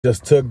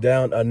just took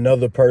down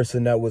another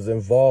person that was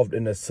involved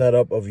in the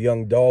setup of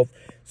Young Dolph.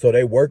 So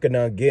they working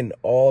on getting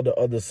all the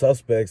other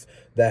suspects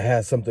that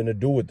had something to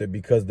do with it,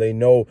 because they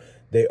know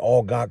they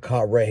all got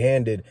caught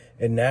red-handed.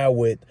 And now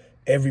with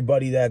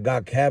everybody that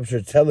got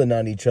captured telling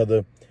on each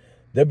other,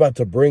 they're about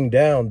to bring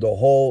down the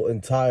whole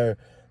entire,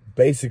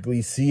 basically,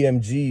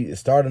 CMG,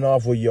 starting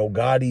off with Yo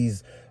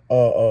Gotti's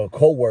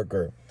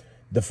co-worker.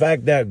 The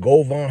fact that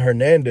Govan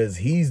Hernandez,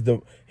 he's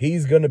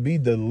gonna be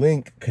the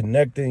link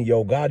connecting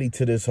Yo Gotti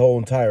to this whole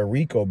entire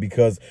RICO,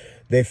 because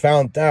they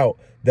found out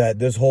that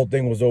this whole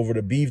thing was over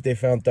the beef. They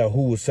found out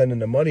who was sending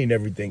the money and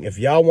everything. If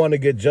y'all want to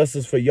get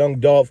justice for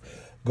Young Dolph,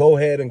 go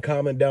ahead and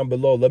comment down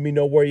below. Let me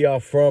know where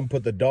y'all from.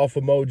 Put the Dolph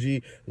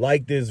emoji.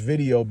 Like this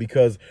video,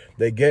 because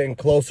they're getting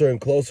closer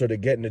and closer to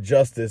getting to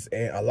justice.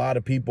 And a lot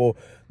of people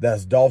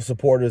that's Dolph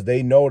supporters,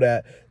 they know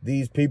that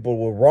these people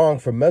were wrong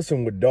for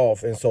messing with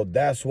Dolph. And so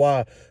that's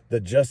why the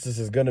justice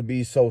is going to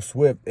be so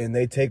swift, and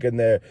they taking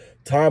their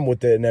time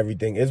with it and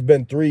everything. It's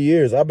been 3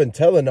 years. I've been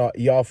telling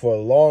y'all for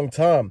a long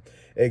time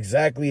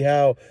exactly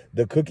how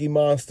the Cookie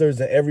Monsters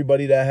and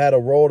everybody that had a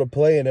role to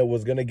play in it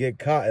was going to get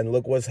caught. And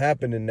look what's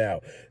happening now.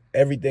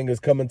 Everything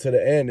is coming to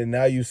the end, and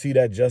now you see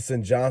that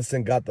Justin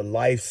Johnson got the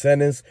life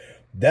sentence.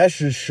 That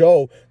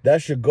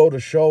should go to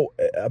show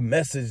a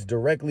message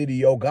directly to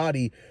Yo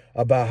Gotti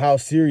about how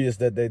serious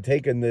that they're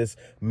taking this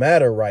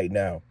matter right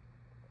now.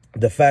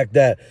 The fact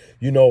that,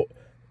 Yo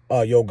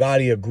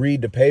Gotti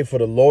agreed to pay for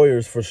the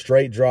lawyers for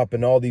Straight Drop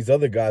and all these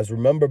other guys.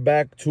 Remember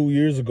back 2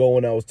 years ago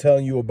when I was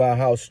telling you about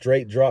how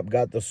Straight Drop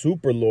got the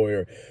super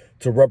lawyer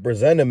to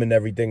represent him and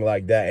everything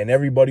like that, and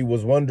everybody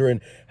was wondering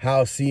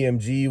how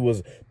CMG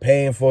was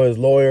paying for his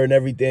lawyer and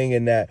everything,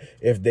 and that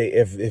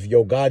if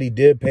Yo Gotti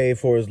did pay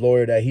for his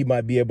lawyer, that he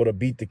might be able to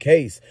beat the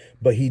case.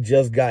 But he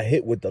just got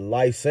hit with the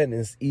life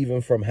sentence,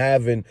 even from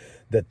having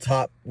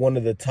one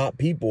of the top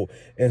people.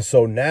 And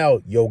so now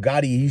Yo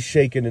Gotti, he's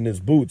shaking in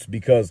his boots,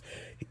 because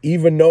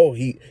even though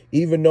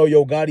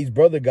Yo Gotti's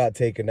brother got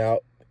taken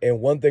out, and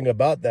one thing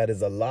about that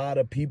is a lot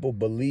of people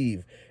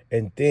believe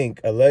and think,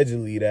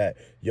 allegedly, that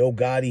Yo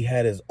Gotti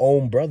had his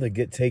own brother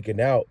get taken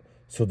out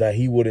so that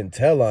he wouldn't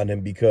tell on him,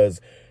 because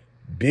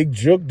Big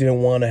Jook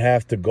didn't want to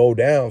have to go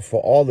down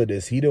for all of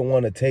this. He didn't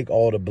want to take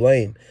all the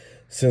blame.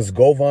 Since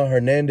Govan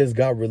Hernandez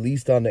got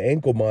released on the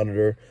ankle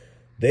monitor,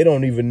 they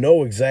don't even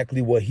know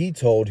exactly what he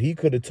told. He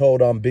could have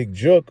told on Big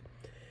Jook,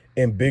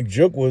 and Big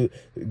Jook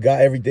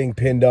got everything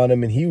pinned on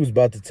him, and he was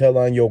about to tell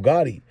on Yo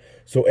Gotti.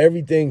 So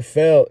everything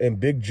fell, and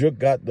Big Jook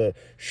got the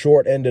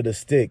short end of the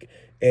stick.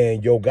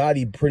 And Yo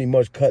Gotti pretty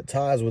much cut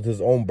ties with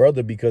his own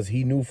brother, because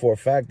he knew for a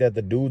fact that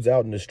the dudes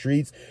out in the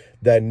streets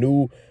that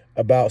knew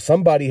about,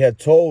 somebody had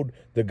told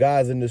the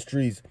guys in the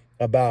streets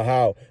about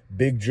how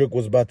Big Jook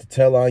was about to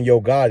tell on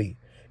Yo Gotti.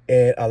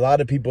 And a lot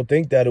of people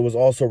think that it was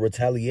also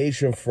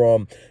retaliation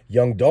from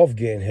Young Dolph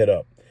getting hit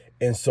up.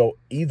 And so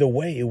either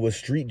way, it was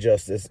street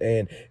justice,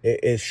 and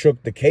it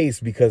shook the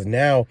case, because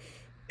now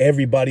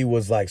everybody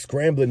was like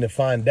scrambling to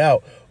find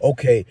out,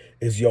 okay,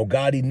 is Yo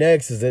Gotti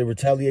next? Is it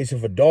retaliation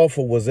for Dolph,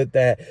 or was it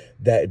that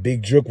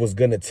Big Jook was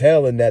going to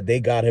tell and that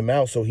they got him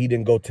out so he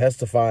didn't go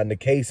testify in the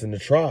case in the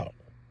trial?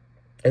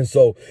 And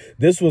so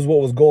this was what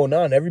was going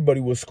on.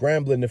 Everybody was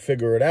scrambling to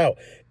figure it out.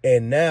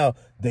 And now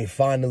they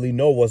finally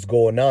know what's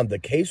going on. The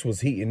case was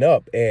heating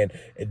up, and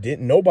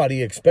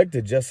nobody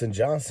expected Justin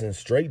Johnson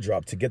Straight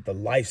Drop to get the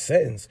life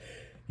sentence.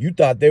 You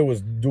thought they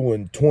was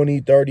doing 20,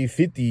 30,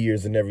 50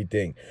 years and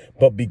everything.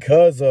 But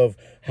because of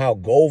how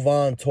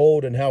Govan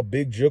told and how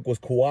Big Jook was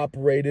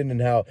cooperating and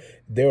how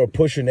they were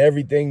pushing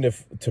everything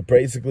to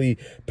basically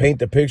paint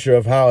the picture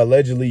of how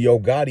allegedly Yo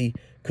Gotti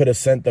could have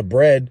sent the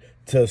bread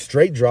to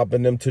Straight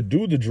Dropping them to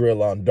do the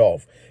drill on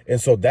Dolph. And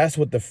so that's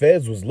what the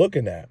feds was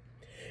looking at.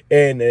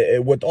 And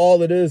with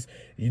all it is,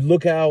 you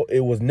look how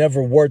it was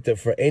never worth it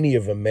for any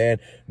of them, man.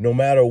 No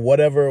matter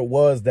whatever it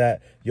was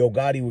that Yo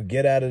Gotti would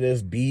get out of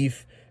this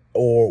beef,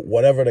 or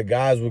whatever the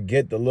guys would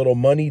get, the little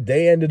money,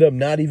 they ended up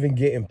not even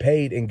getting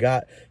paid and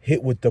got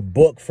hit with the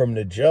book from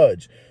the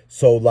judge.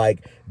 So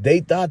like, they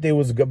thought they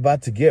was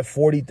about to get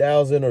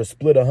 40,000 or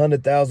split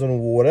 100,000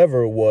 or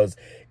whatever it was,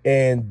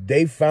 and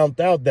they found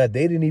out that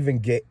they didn't even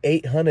get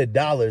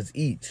 $800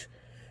 each.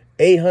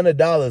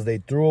 $800. They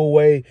threw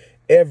away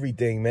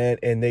everything, man.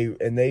 And they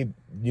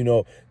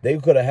they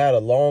could have had a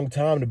long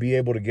time to be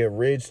able to get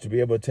rich, to be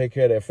able to take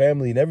care of their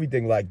family and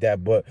everything like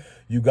that. But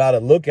you got to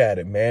look at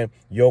it, man.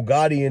 Yo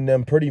Gotti and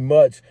them pretty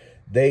much,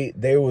 they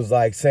was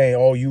like saying,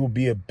 oh, you will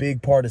be a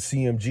big part of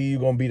CMG. You're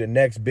going to be the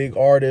next big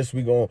artist.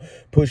 We're going to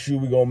push you.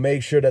 We're going to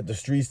make sure that the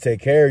streets take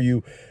care of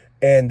you.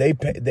 And they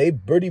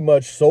pretty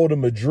much sold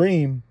him a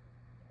dream.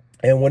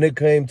 And when it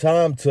came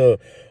time to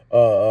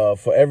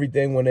for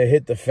everything, when it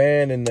hit the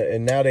fan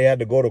and now they had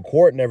to go to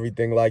court and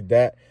everything like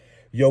that,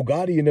 Yo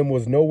Gotti and them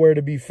was nowhere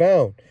to be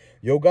found.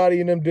 Yo Gotti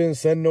and them didn't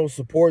send no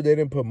support. They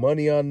didn't put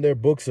money on their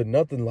books or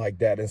nothing like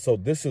that. And so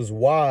this is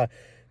why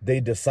they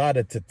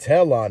decided to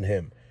tell on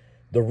him.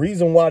 The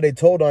reason why they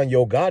told on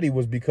Yo Gotti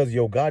was because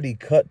Yo Gotti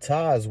cut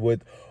ties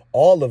with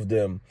all of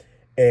them.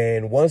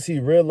 And once he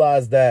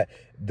realized that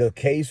the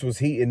case was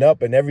heating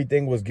up and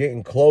everything was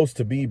getting close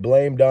to be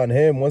blamed on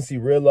him, once he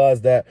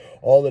realized that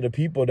all of the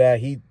people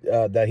that he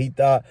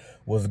thought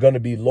was going to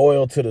be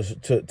loyal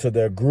to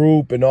their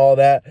group and all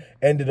that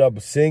ended up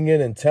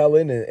singing and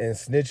telling and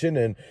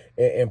snitching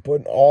and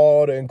putting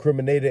all the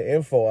incriminated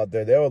info out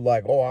there. They were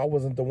like, oh, I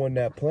wasn't the one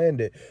that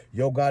planned it.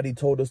 Yo Gotti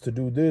told us to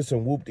do this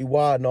and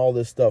whoop-de-wah and all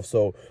this stuff.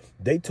 So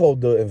they told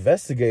the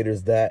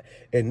investigators that,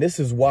 and this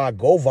is why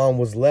Govan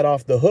was let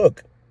off the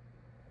hook.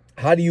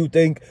 How do you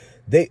think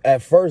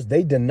at first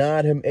they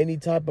denied him any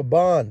type of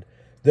bond?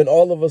 Then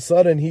all of a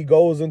sudden he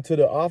goes into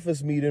the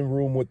office meeting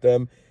room with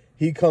them.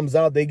 He comes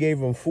out, they gave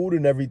him food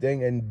and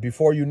everything, and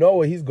before you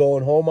know it, he's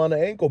going home on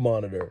an ankle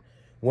monitor,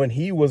 when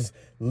he was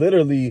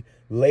literally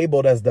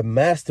labeled as the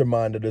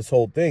mastermind of this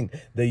whole thing.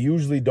 They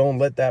usually don't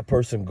let that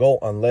person go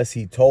unless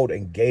he told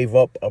and gave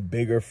up a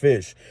bigger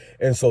fish.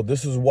 And so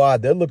this is why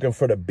they're looking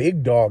for the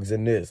big dogs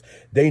in this.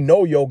 They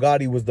know Yo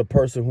Gotti was the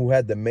person who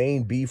had the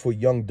main beef with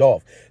Young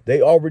Dolph.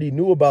 They already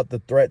knew about the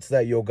threats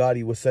that Yo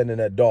Gotti was sending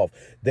at Dolph.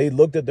 They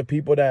looked at the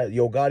people that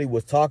Yo Gotti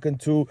was talking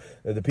to,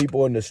 the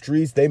people in the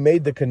streets. They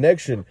made the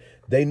connection.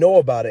 They know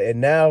about it.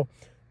 And now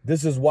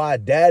this is why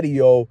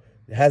Daddy-O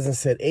hasn't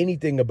said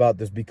anything about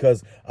this,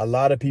 because a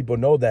lot of people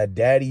know that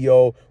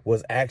Daddy-O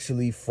was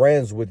actually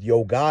friends with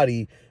Yo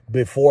Gotti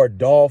before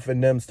Dolph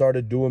and them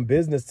started doing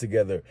business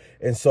together.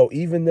 And so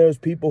even there's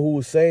people who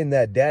were saying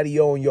that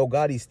Daddy-O and Yo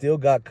Gotti still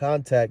got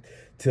contact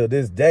till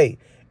this day.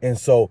 And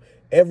so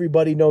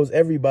everybody knows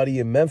everybody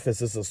in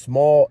Memphis. It's a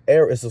small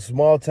area, it's a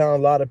small town,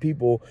 a lot of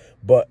people,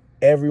 but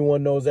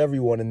everyone knows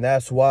everyone. And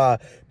that's why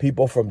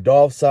people from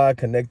Dolph's side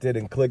connected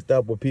and clicked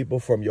up with people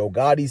from Yo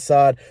Gotti's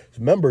side.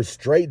 Remember,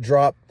 Straight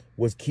Drop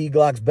was Key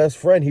Glock's best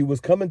friend. He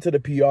was coming to the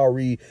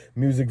PRE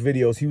music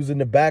videos. He was in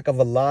the back of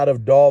a lot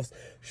of Dolph's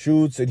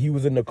shoots, and he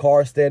was in the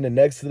car standing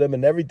next to them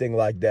and everything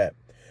like that.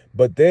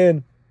 But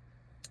then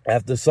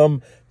after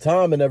some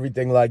time and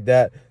everything like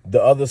that,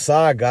 the other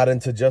side got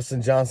into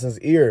Justin Johnson's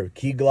ear.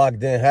 Key Glock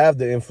didn't have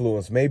the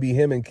influence. Maybe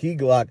him and Key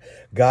Glock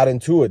got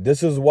into it.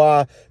 This is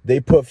why they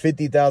put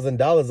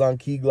 $50,000 on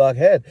Key Glock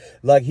head.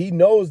 Like, he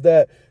knows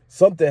that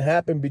something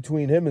happened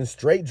between him and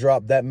Straight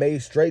Drop that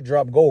made Straight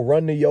Drop go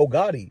run to Yo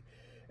Gotti.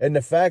 And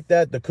the fact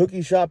that the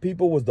cookie shop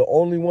people was the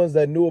only ones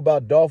that knew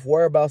about Dolph's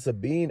whereabouts of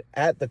being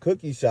at the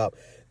cookie shop.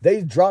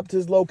 They dropped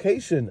his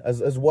location,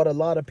 as what a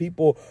lot of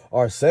people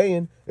are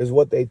saying, is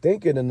what they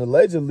thinking. And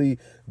allegedly,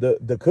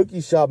 the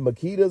cookie shop,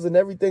 Makitas and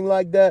everything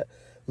like that,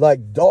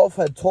 like Dolph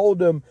had told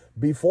them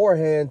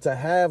beforehand to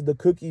have the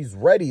cookies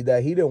ready,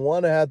 that he didn't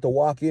want to have to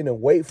walk in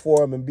and wait for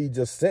them and be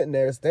just sitting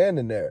there,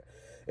 standing there.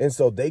 And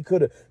so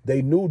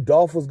they knew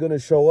Dolph was going to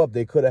show up.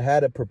 They could have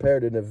had it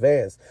prepared in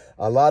advance.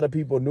 A lot of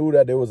people knew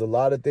that there was a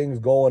lot of things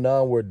going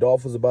on where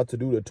Dolph was about to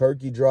do the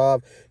turkey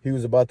drive. He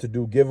was about to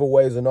do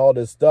giveaways and all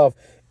this stuff.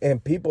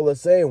 And people are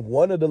saying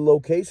one of the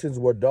locations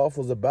where Dolph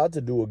was about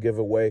to do a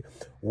giveaway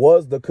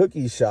was the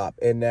cookie shop,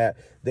 and that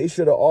they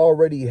should have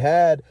already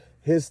had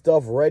his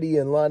stuff ready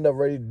and lined up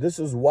ready. This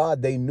is why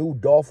they knew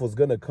Dolph was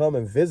going to come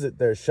and visit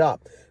their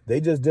shop.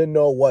 They just didn't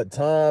know what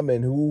time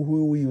and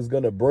who he was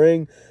going to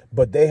bring.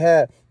 But they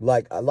had,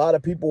 like, a lot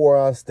of people were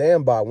on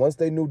standby. Once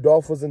they knew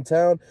Dolph was in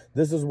town,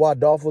 this is why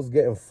Dolph was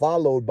getting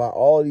followed by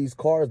all these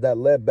cars that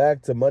led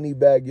back to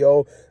Moneybag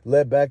Yo,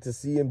 led back to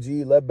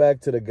CMG, led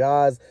back to the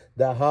guys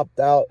that hopped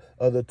out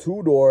of the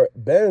two-door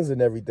Benz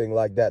and everything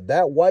like that.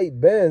 That white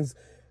Benz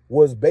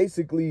was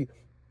basically,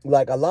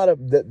 like, a lot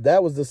of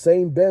that was the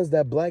same Benz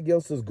that Black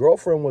Youngster's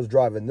girlfriend was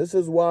driving. This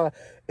is why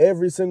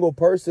every single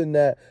person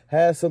that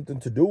has something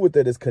to do with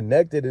it is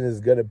connected and is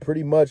gonna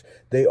pretty much,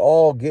 they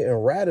all getting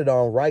ratted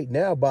on right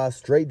now by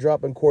Straight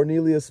Drop and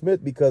Cornelia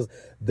Smith, because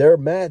they're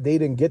mad they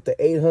didn't get the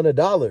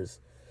 $800.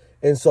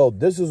 And so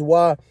this is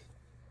why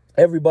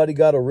everybody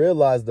got to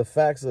realize the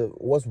facts of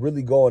what's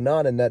really going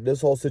on, and that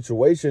this whole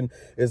situation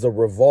is a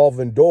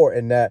revolving door,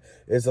 and that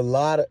it's a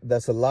lot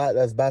that's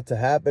about to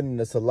happen,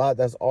 and it's a lot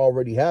that's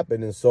already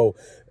happened. And so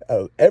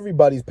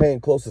everybody's paying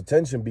close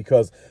attention,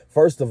 because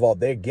first of all,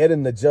 they're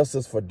getting the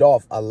justice for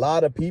Dolph. A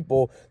lot of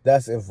people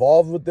that's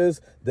involved with this,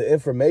 the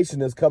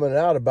information is coming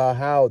out about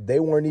how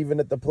they weren't even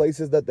at the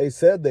places that they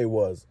said they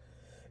was.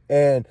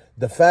 And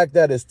the fact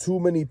that it's too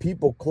many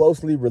people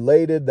closely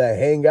related that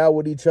hang out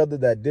with each other,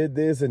 that did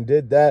this and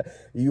did that.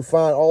 You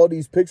find all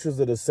these pictures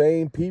of the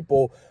same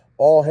people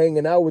all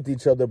hanging out with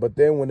each other. But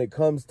then when it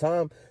comes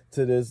time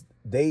to this,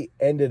 they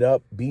ended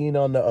up being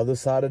on the other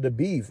side of the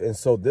beef. And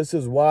so this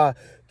is why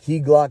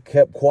Key Glock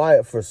kept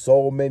quiet for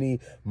so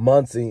many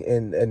months.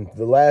 And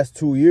the last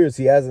 2 years,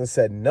 he hasn't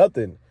said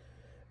nothing.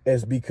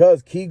 It's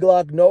because Key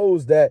Glock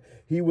knows that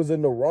he was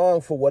in the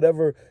wrong for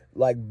whatever,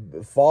 like,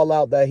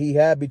 fallout that he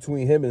had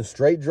between him and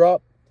Straight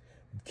Drop.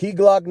 Key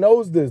Glock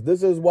knows this.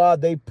 This is why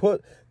they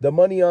put the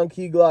money on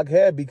Key Glock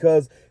head,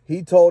 because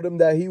he told him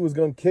that he was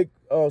going to kick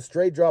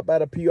Straight Drop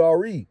out of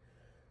PRE.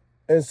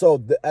 And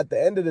so at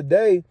the end of the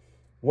day,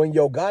 when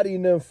Yo Gotti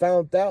and them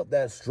found out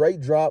that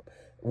Straight Drop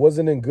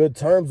wasn't in good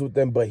terms with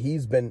them, but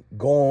he's been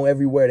going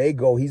everywhere they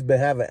go, he's been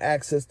having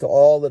access to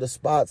all of the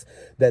spots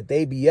that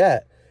they be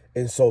at.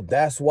 And so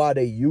that's why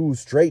they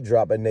used Straight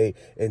Drop, and they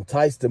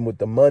enticed him with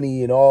the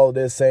money and all of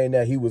this, saying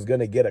that he was going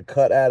to get a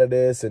cut out of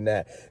this and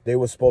that they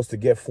were supposed to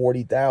get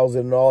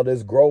 40,000 and all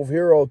this. Grove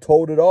Hero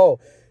told it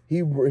all.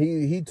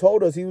 He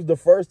told us, he was the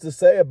first to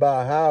say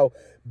about how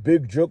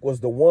Big Jook was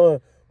the one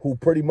who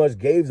pretty much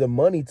gave the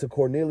money to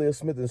Cornelius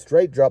Smith and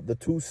Straight Drop, the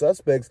two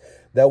suspects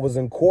that was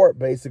in court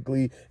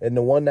basically, and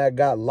the one that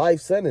got life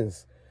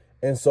sentence.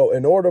 And so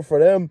in order for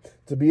them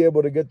to be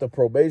able to get the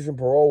probation,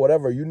 parole,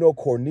 whatever, you know,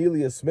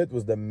 Cornelius Smith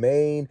was the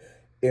main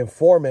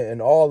informant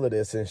in all of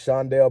this, and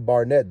Shondell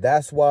Barnett.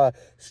 That's why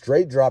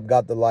Straight Drop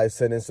got the life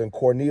sentence and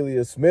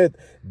Cornelius Smith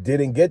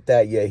didn't get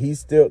that yet.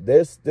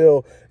 They're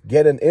still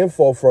getting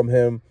info from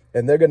him,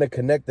 and they're going to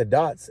connect the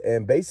dots.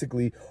 And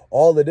basically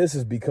all of this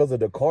is because of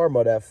the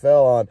karma that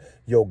fell on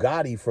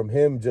Yogotti from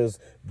him just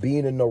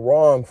being in the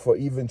wrong for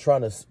even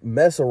trying to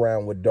mess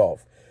around with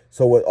Dolph.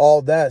 So with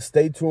all that,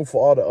 stay tuned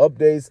for all the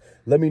updates.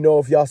 Let me know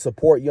if y'all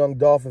support Young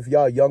Dolph. If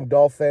y'all Young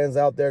Dolph fans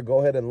out there, go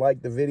ahead and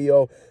like the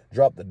video.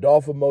 Drop the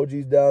Dolph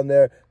emojis down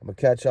there. I'm going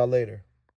to catch y'all later.